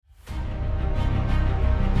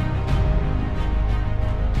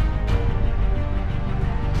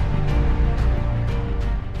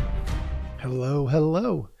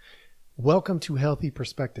Welcome to Healthy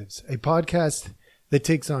Perspectives, a podcast that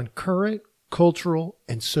takes on current, cultural,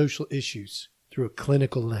 and social issues through a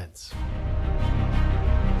clinical lens.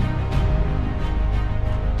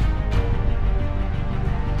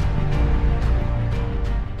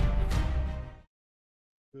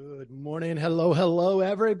 Good morning. Hello,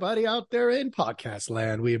 everybody out there in podcast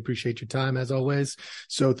land. We appreciate your time as always.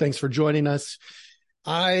 So thanks for joining us.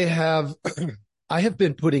 I have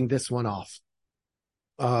been putting this one off.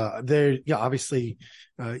 Obviously,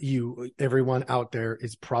 everyone out there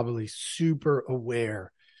is probably super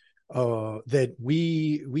aware that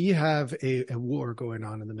we have a war going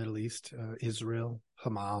on in the Middle East, Israel,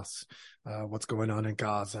 Hamas, what's going on in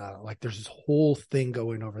Gaza. Like there's this whole thing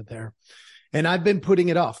going over there. And I've been putting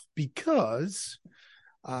it off because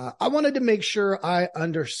I wanted to make sure I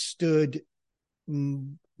understood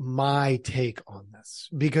my take on this,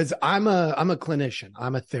 because I'm a clinician.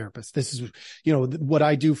 I'm a therapist. This is, what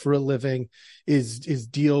I do for a living is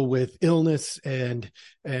deal with illness and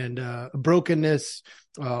brokenness.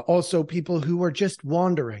 Also people who are just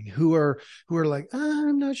wandering, who are like,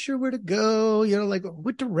 I'm not sure where to go. Like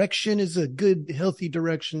what direction is a good, healthy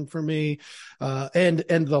direction for me? And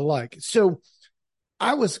the like. So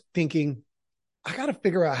I was thinking, I got to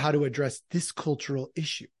figure out how to address this cultural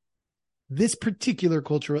issue. This particular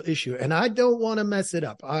cultural issue. And I don't want to mess it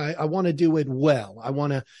up. I want to do it well. I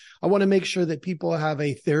want to make sure that people have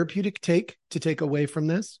a therapeutic take to take away from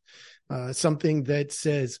this. Something that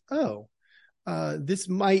says, this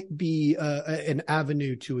might be an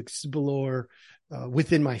avenue to explore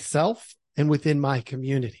within myself and within my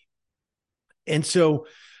community. And so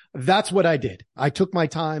that's what I did. I took my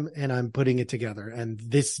time and I'm putting it together, and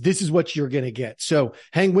this is what you're going to get. So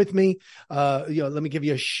hang with me. Let me give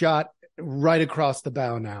you a shot right across the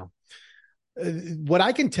bow now. What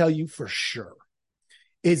I can tell you for sure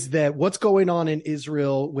is that what's going on in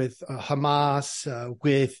Israel with Hamas,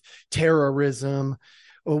 with terrorism,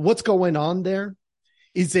 what's going on there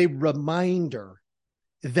is a reminder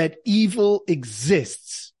that evil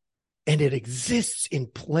exists, and it exists in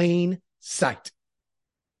plain sight.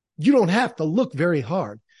 You don't have to look very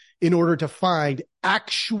hard in order to find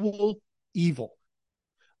actual evil.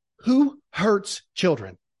 Who hurts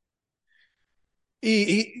children?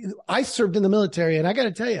 I served in the military, and I got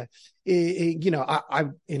to tell you, I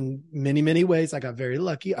in many, many ways, I got very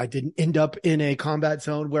lucky. I didn't end up in a combat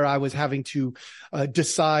zone where I was having to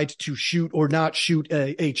decide to shoot or not shoot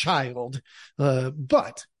a child.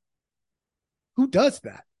 But who does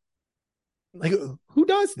that? Like, who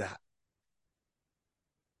does that?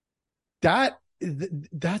 That's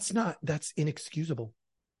inexcusable.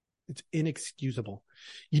 It's inexcusable.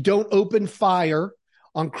 You don't open fire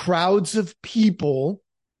on crowds of people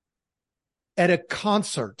at a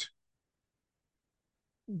concert.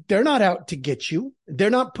 They're not out to get you. They're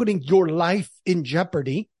not putting your life in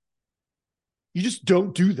jeopardy. You just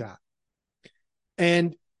don't do that.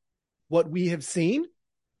 And what we have seen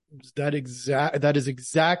is that is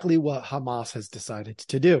exactly what Hamas has decided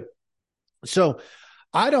to do. So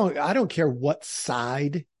I don't care what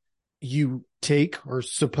side you take or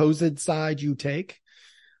supposed side you take.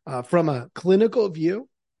 From a clinical view,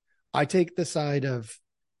 I take the side of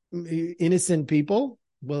innocent people.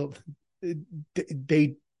 Well,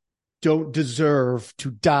 they don't deserve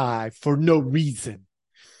to die for no reason.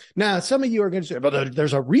 Now, some of you are going to say, but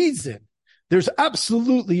there's a reason. There's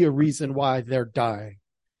absolutely a reason why they're dying.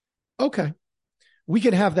 Okay. We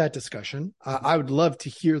can have that discussion. I would love to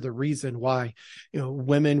hear the reason why,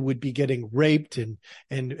 women would be getting raped and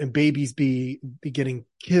babies be getting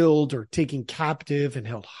killed or taken captive and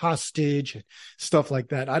held hostage and stuff like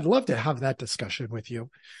that. I'd love to have that discussion with you.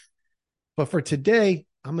 But for today,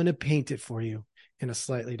 I'm going to paint it for you in a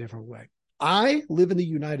slightly different way. I live in the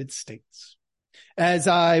United States, as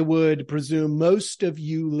I would presume most of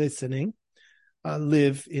you listening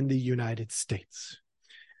live in the United States.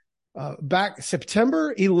 Back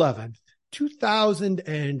September 11th,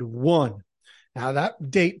 2001. Now that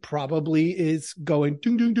date probably is going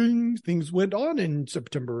ding, ding, ding. Things went on in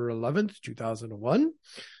September 11th, 2001.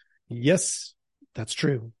 Yes, that's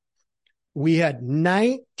true. We had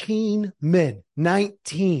 19 men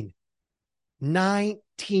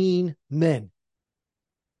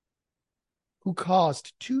who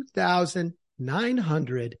caused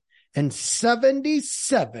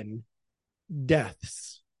 2,977 deaths.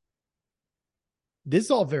 This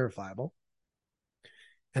is all verifiable.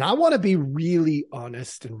 And I want to be really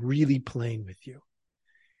honest and really plain with you.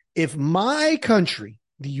 If my country,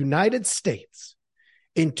 the United States,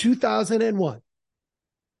 in 2001,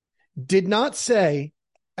 did not say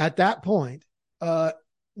at that point,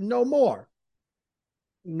 no more,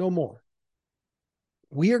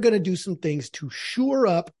 we are going to do some things to shore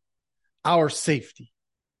up our safety.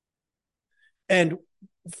 And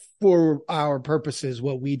for our purposes,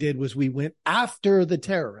 what we did was we went after the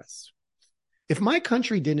terrorists. If my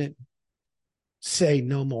country didn't say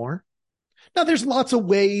no more, now there's lots of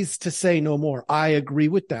ways to say no more. I agree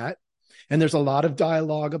with that. And there's a lot of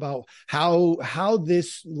dialogue about how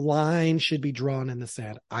this line should be drawn in the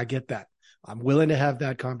sand. I get that. I'm willing to have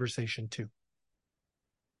that conversation too.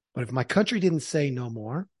 But if my country didn't say no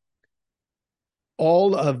more,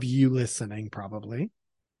 all of you listening probably,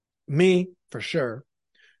 me for sure,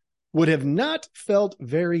 would have not felt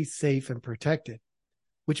very safe and protected,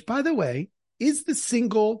 which, by the way, is the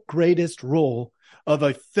single greatest role of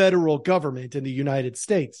a federal government in the United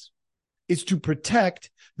States, is to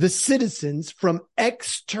protect the citizens from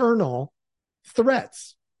external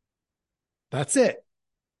threats. That's it.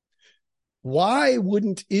 Why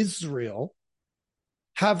wouldn't Israel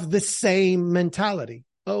have the same mentality?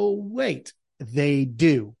 Oh, wait, they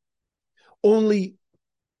do. Only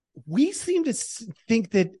we seem to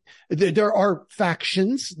think that there are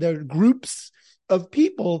factions, there are groups of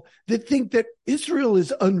people that think that Israel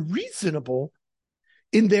is unreasonable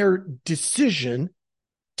in their decision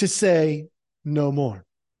to say no more.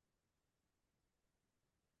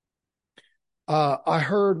 I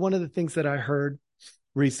heard one of the things that I heard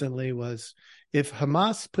recently was if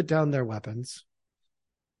Hamas put down their weapons,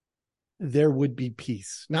 there would be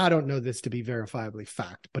peace. Now, I don't know this to be verifiably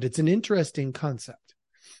fact, but it's an interesting concept.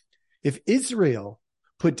 If Israel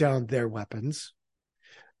put down their weapons,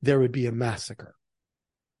 there would be a massacre.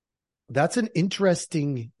 That's an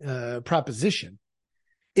interesting proposition.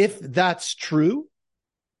 If that's true,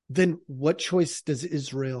 then what choice does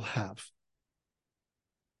Israel have?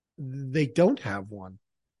 They don't have one.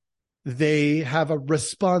 They have a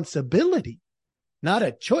responsibility, not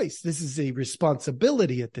a choice. This is a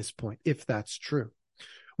responsibility at this point, if that's true.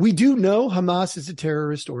 We do know Hamas is a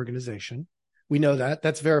terrorist organization. We know that.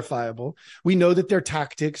 That's verifiable. We know that their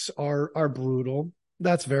tactics are brutal.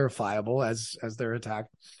 That's verifiable as their attack.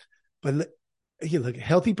 But look,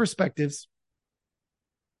 Healthy Perspectives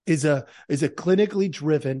is a clinically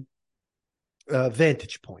driven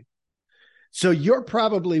vantage point. So you're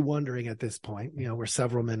probably wondering at this point, we're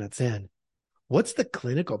several minutes in, what's the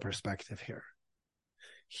clinical perspective here?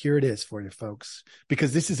 Here it is for you folks,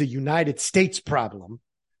 because this is a United States problem,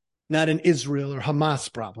 not an Israel or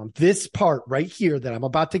Hamas problem. This part right here that I'm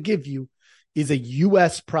about to give you is a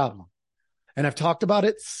U.S. problem. And I've talked about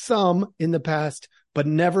it some in the past, but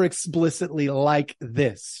never explicitly like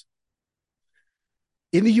this.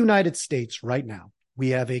 In the United States right now, we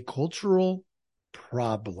have a cultural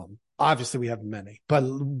problem. Obviously, we have many, but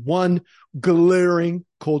one glaring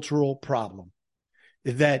cultural problem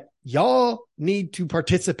that y'all need to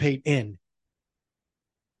participate in.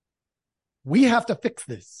 We have to fix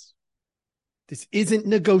this. This isn't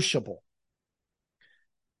negotiable.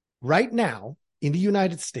 Right now, in the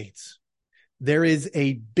United States, there is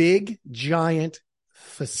a big, giant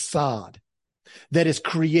facade that is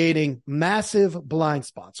creating massive blind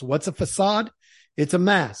spots. What's a facade? It's a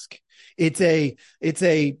mask. It's a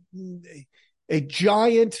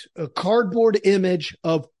giant cardboard image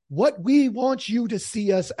of what we want you to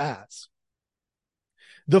see us as.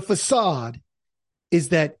 The facade is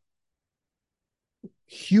that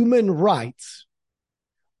human rights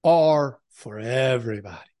are for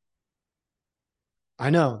everybody. I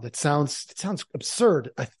know that sounds absurd.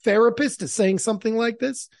 A therapist is saying something like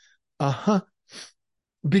this?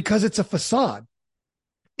 Because it's a facade.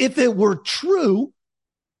 If it were true,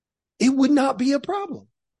 it would not be a problem.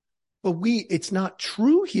 But it's not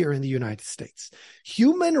true here in the United States.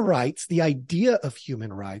 Human rights, the idea of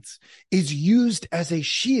human rights, is used as a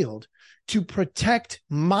shield to protect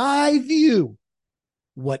my view,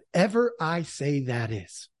 whatever I say that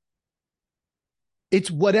is. It's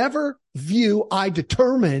whatever view I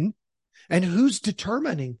determine, and who's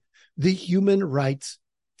determining the human rights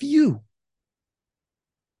view?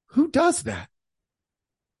 Who does that?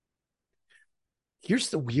 Here's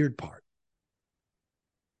the weird part.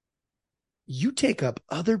 You take up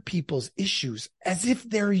other people's issues as if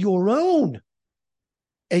they're your own,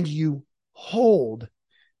 and you hold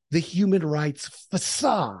the human rights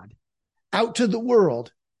facade out to the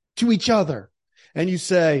world, to each other. And you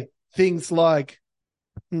say things like,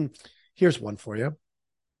 here's one for you.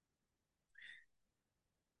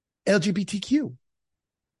 LGBTQ.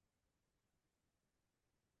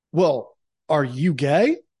 Well, are you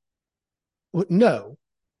gay? Well, no,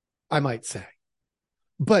 I might say.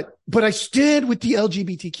 But I stand with the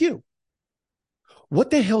LGBTQ.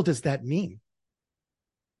 What the hell does that mean?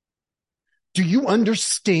 Do you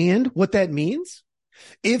understand what that means?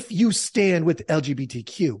 If you stand with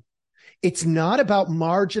LGBTQ, it's not about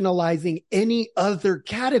marginalizing any other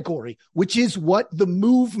category, which is what the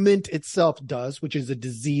movement itself does, which is a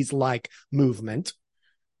disease-like movement.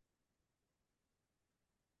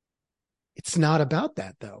 It's not about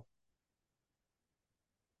that, though.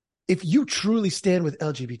 If you truly stand with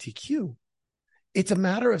LGBTQ, it's a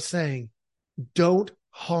matter of saying, don't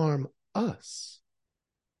harm us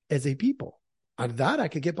as a people. And that I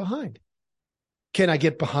could get behind. Can I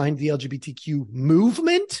get behind the LGBTQ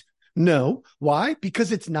movement? No. Why?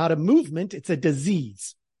 Because it's not a movement. It's a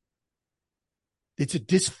disease. It's a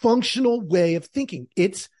dysfunctional way of thinking.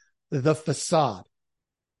 It's the facade.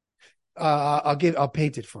 I'll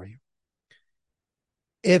paint it for you.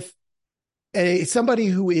 If somebody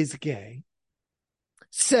who is gay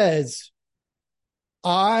says,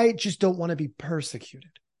 I just don't want to be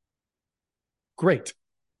persecuted. Great.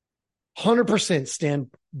 100% stand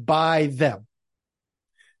by them.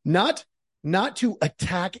 Not to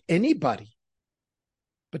attack anybody,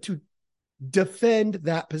 but to defend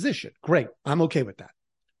that position. Great. I'm okay with that.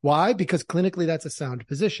 Why? Because clinically that's a sound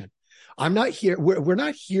position. I'm not here. We're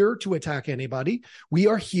not here to attack anybody. We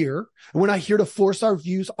are here. We're not here to force our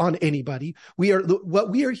views on anybody. What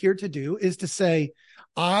we are here to do is to say,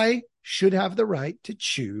 I should have the right to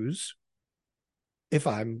choose if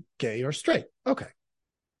I'm gay or straight. Okay.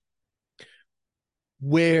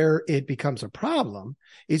 Where it becomes a problem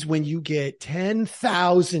is when you get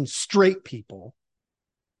 10,000 straight people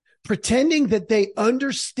pretending that they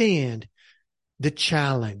understand the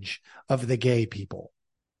challenge of the gay people.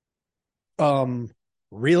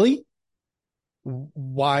 Really?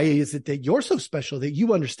 Why is it that you're so special that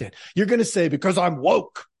you understand? You're going to say, because I'm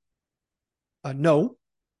woke. No.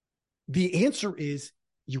 The answer is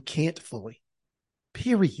you can't fully.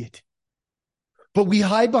 Period. But we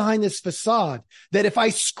hide behind this facade that if I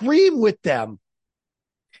scream with them,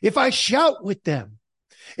 if I shout with them,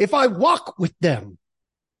 if I walk with them,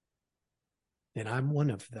 then I'm one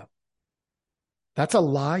of them. That's a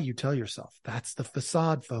lie you tell yourself. That's the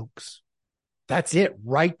facade, folks. That's it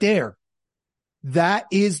right there. That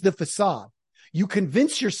is the facade. You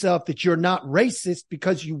convince yourself that you're not racist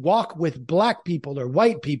because you walk with black people or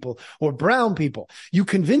white people or brown people. You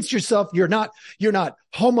convince yourself you're not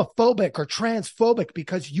homophobic or transphobic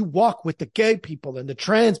because you walk with the gay people and the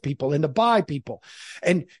trans people and the bi people.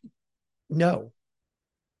 And no.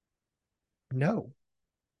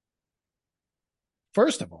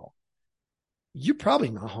 First of all, you're probably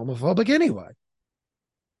not homophobic anyway,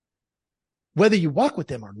 whether you walk with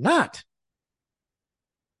them or not.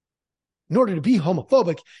 In order to be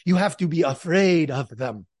homophobic, you have to be afraid of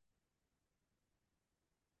them.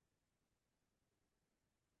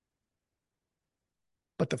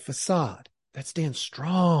 But the facade, that stands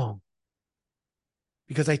strong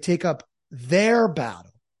because I take up their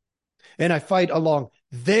battle and I fight along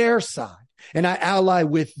their side and I ally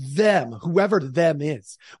with them, whoever them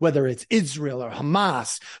is, whether it's Israel or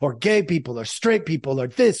Hamas or gay people or straight people or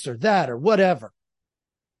this or that or whatever.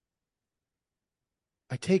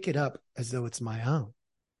 I take it up as though it's my own.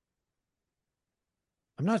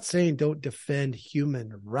 I'm not saying don't defend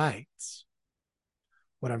human rights.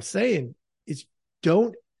 What I'm saying is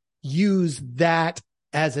don't use that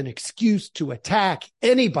as an excuse to attack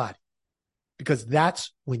anybody, because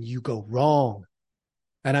that's when you go wrong.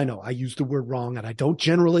 And I know I use the word wrong and I don't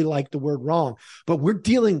generally like the word wrong, but we're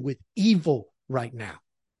dealing with evil right now.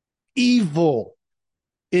 Evil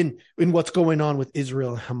in what's going on with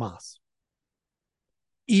Israel and Hamas.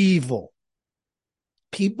 Evil.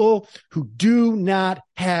 People who do not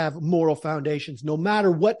have moral foundations, no matter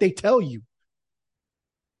what they tell you.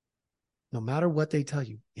 No matter what they tell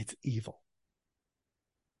you, it's evil.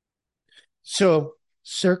 So,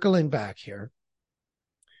 circling back here,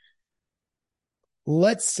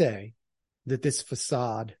 let's say that this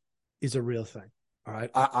facade is a real thing. All right.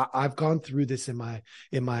 I've gone through this in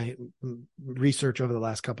my research over the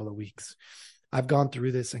last couple of weeks. I've gone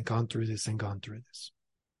through this and gone through this and gone through this.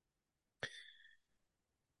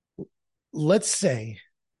 Let's say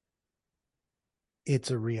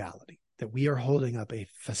it's a reality that we are holding up a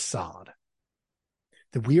facade,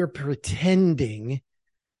 that we are pretending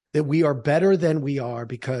that we are better than we are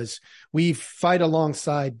because we fight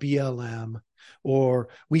alongside BLM, or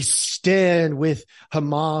we stand with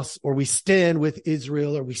Hamas, or we stand with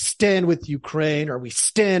Israel, or we stand with Ukraine, or we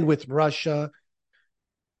stand with Russia.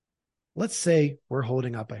 Let's say we're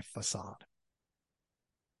holding up a facade.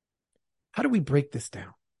 How do we break this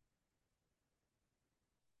down?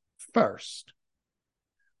 First,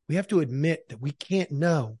 we have to admit that we can't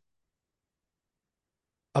know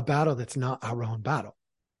a battle that's not our own battle.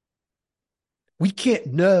 We can't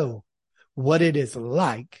know what it is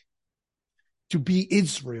like to be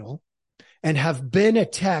Israel and have been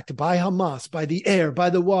attacked by Hamas, by the air, by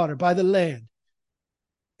the water, by the land,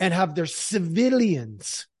 and have their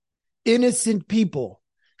civilians, innocent people,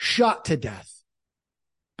 shot to death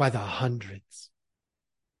by the hundreds.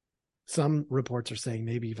 Some reports are saying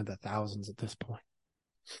maybe even the thousands at this point.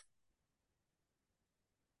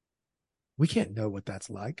 We can't know what that's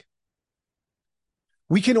like.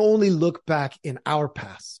 We can only look back in our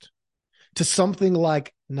past to something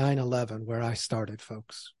like 9/11, where I started,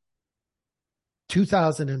 folks.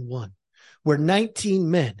 2001, where 19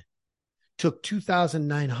 men took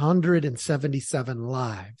 2,977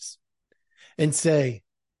 lives, and say,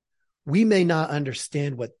 we may not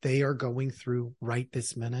understand what they are going through right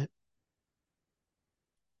this minute.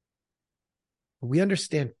 We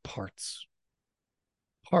understand parts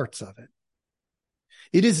of it.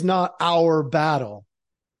 It is not our battle,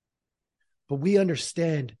 but we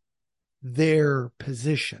understand their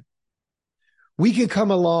position. We can come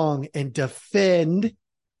along and defend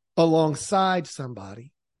alongside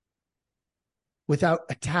somebody without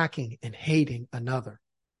attacking and hating another.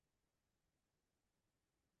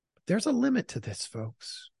 But there's a limit to this,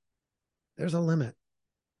 folks. There's a limit.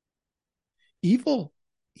 Evil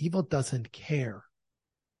doesn't care.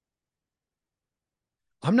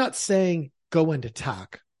 I'm not saying go and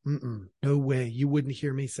attack. No way. You wouldn't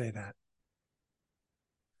hear me say that.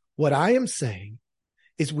 What I am saying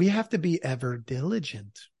is we have to be ever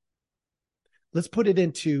diligent. Let's put it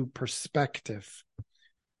into perspective,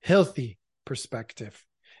 healthy perspective,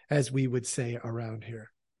 as we would say around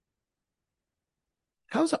here.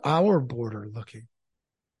 How's our border looking?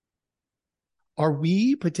 Are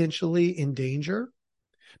we potentially in danger?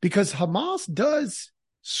 Because Hamas does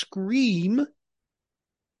scream,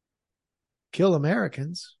 kill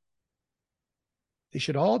Americans. They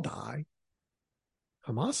should all die.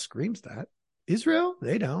 Hamas screams that. Israel,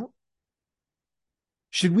 they don't.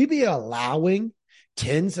 Should we be allowing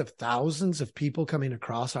tens of thousands of people coming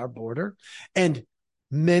across our border and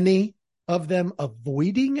many of them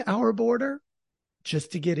avoiding our border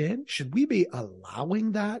just to get in? Should we be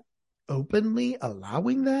allowing that, openly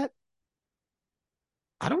allowing that?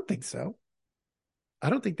 I don't think so. I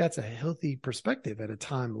don't think that's a healthy perspective at a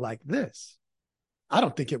time like this. I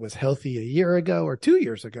don't think it was healthy a year ago or 2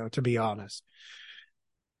 years ago, to be honest.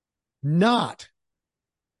 Not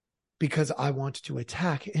because I want to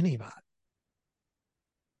attack anybody.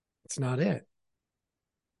 It's not it.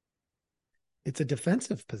 It's a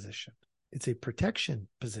defensive position. It's a protection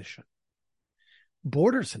position.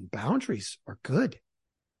 Borders and boundaries are good.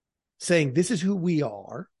 Saying this is who we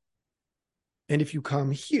are. And if you come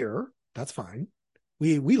here, that's fine.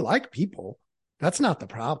 We like people. That's not the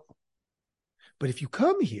problem. But if you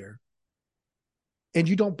come here and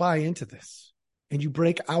you don't buy into this and you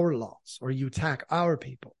break our laws or you attack our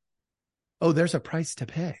people, oh, there's a price to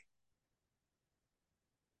pay.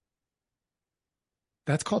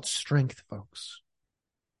 That's called strength, folks.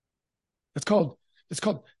 It's called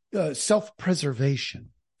self-preservation,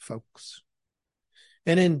 folks.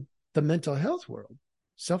 And in the mental health world,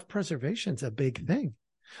 self-preservation is a big thing.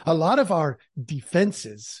 A lot of our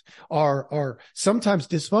defenses are sometimes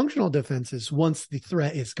dysfunctional defenses once the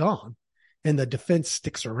threat is gone and the defense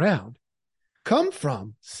sticks around, come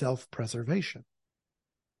from self-preservation.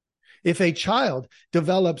 If a child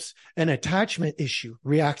develops an attachment issue,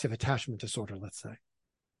 reactive attachment disorder, let's say,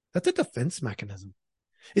 that's a defense mechanism.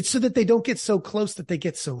 It's so that they don't get so close that they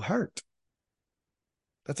get so hurt.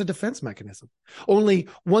 That's a defense mechanism. Only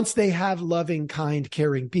once they have loving, kind,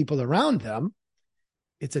 caring people around them,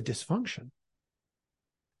 it's a dysfunction.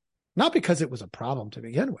 Not because it was a problem to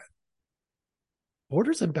begin with.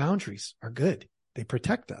 Borders and boundaries are good. They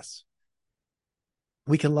protect us.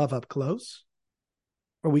 We can love up close,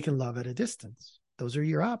 or we can love at a distance. Those are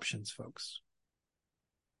your options, folks.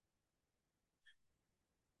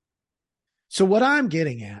 So what I'm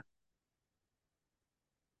getting at,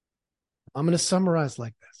 I'm going to summarize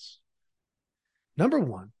like this. Number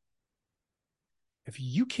one, if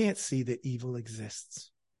you can't see that evil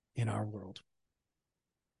exists in our world,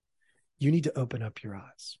 you need to open up your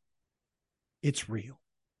eyes. It's real.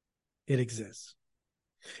 It exists.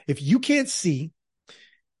 If you can't see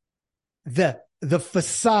the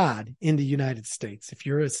facade in the United States, if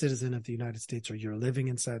you're a citizen of the United States or you're living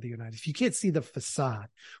inside the United States, if you can't see the facade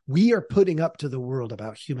we are putting up to the world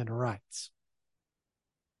about human rights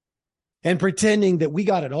and pretending that we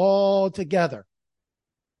got it all together,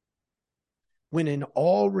 when in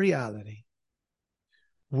all reality,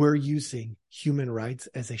 we're using human rights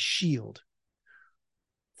as a shield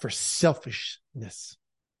for selfishness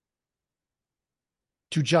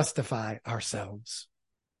to justify ourselves.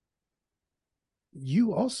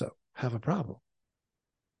 you also have a problem.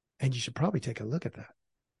 And you should probably take a look at that.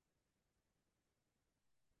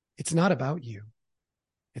 It's not about you.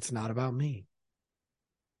 It's not about me.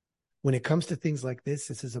 When it comes to things like this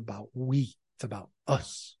is about we. It's about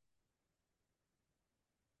us.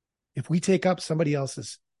 If we take up somebody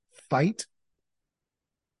else's fight,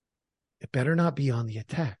 it better not be on the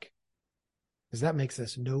attack, because that makes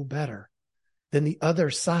us no better than the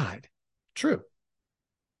other side. True.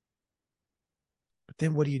 But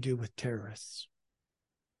then what do you do with terrorists?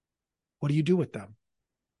 What do you do with them?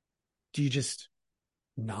 Do you just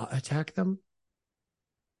not attack them?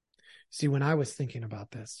 See, when I was thinking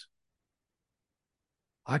about this,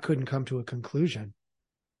 I couldn't come to a conclusion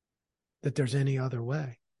that there's any other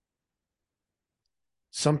way.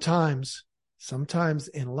 Sometimes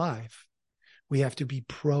in life, we have to be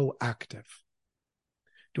proactive.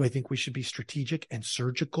 Do I think we should be strategic and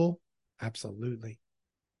surgical? Absolutely.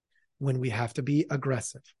 When we have to be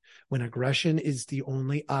aggressive, when aggression is the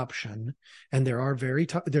only option, and there are very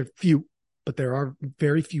few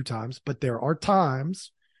times, but there are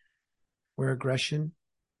times where aggression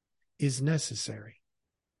is necessary.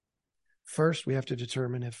 First, we have to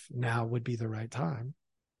determine if now would be the right time.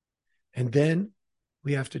 And then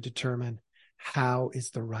we have to determine how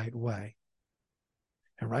is the right way.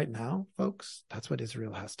 And right now, folks, that's what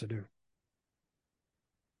Israel has to do.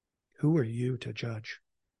 Who are you to judge?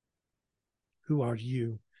 Who are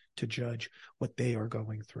you to judge what they are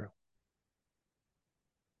going through?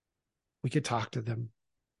 We could talk to them.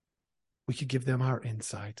 We could give them our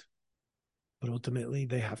insight. But ultimately,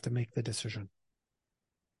 they have to make the decision.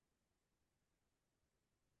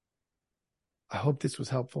 I hope this was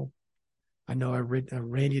helpful. I know I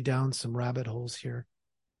ran you down some rabbit holes here.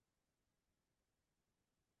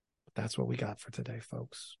 But that's what we got for today,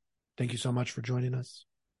 folks. Thank you so much for joining us,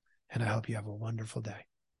 and I hope you have a wonderful day.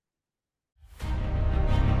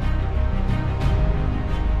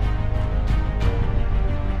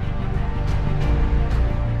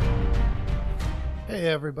 Hey,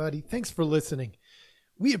 everybody. Thanks for listening.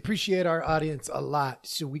 We appreciate our audience a lot,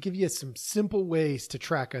 so we give you some simple ways to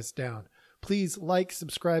track us down. Please like,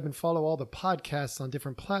 subscribe, and follow all the podcasts on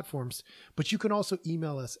different platforms, but you can also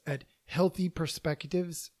email us at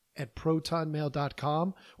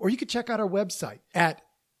healthyperspectives@protonmail.com, or you can check out our website at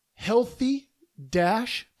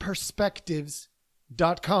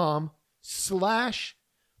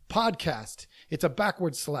healthy-perspectives.com/podcast. It's a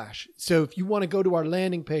backward slash. So if you want to go to our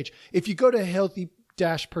landing page, if you go to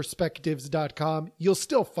healthy-perspectives.com, you'll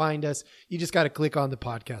still find us. You just got to click on the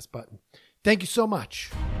podcast button. Thank you so much.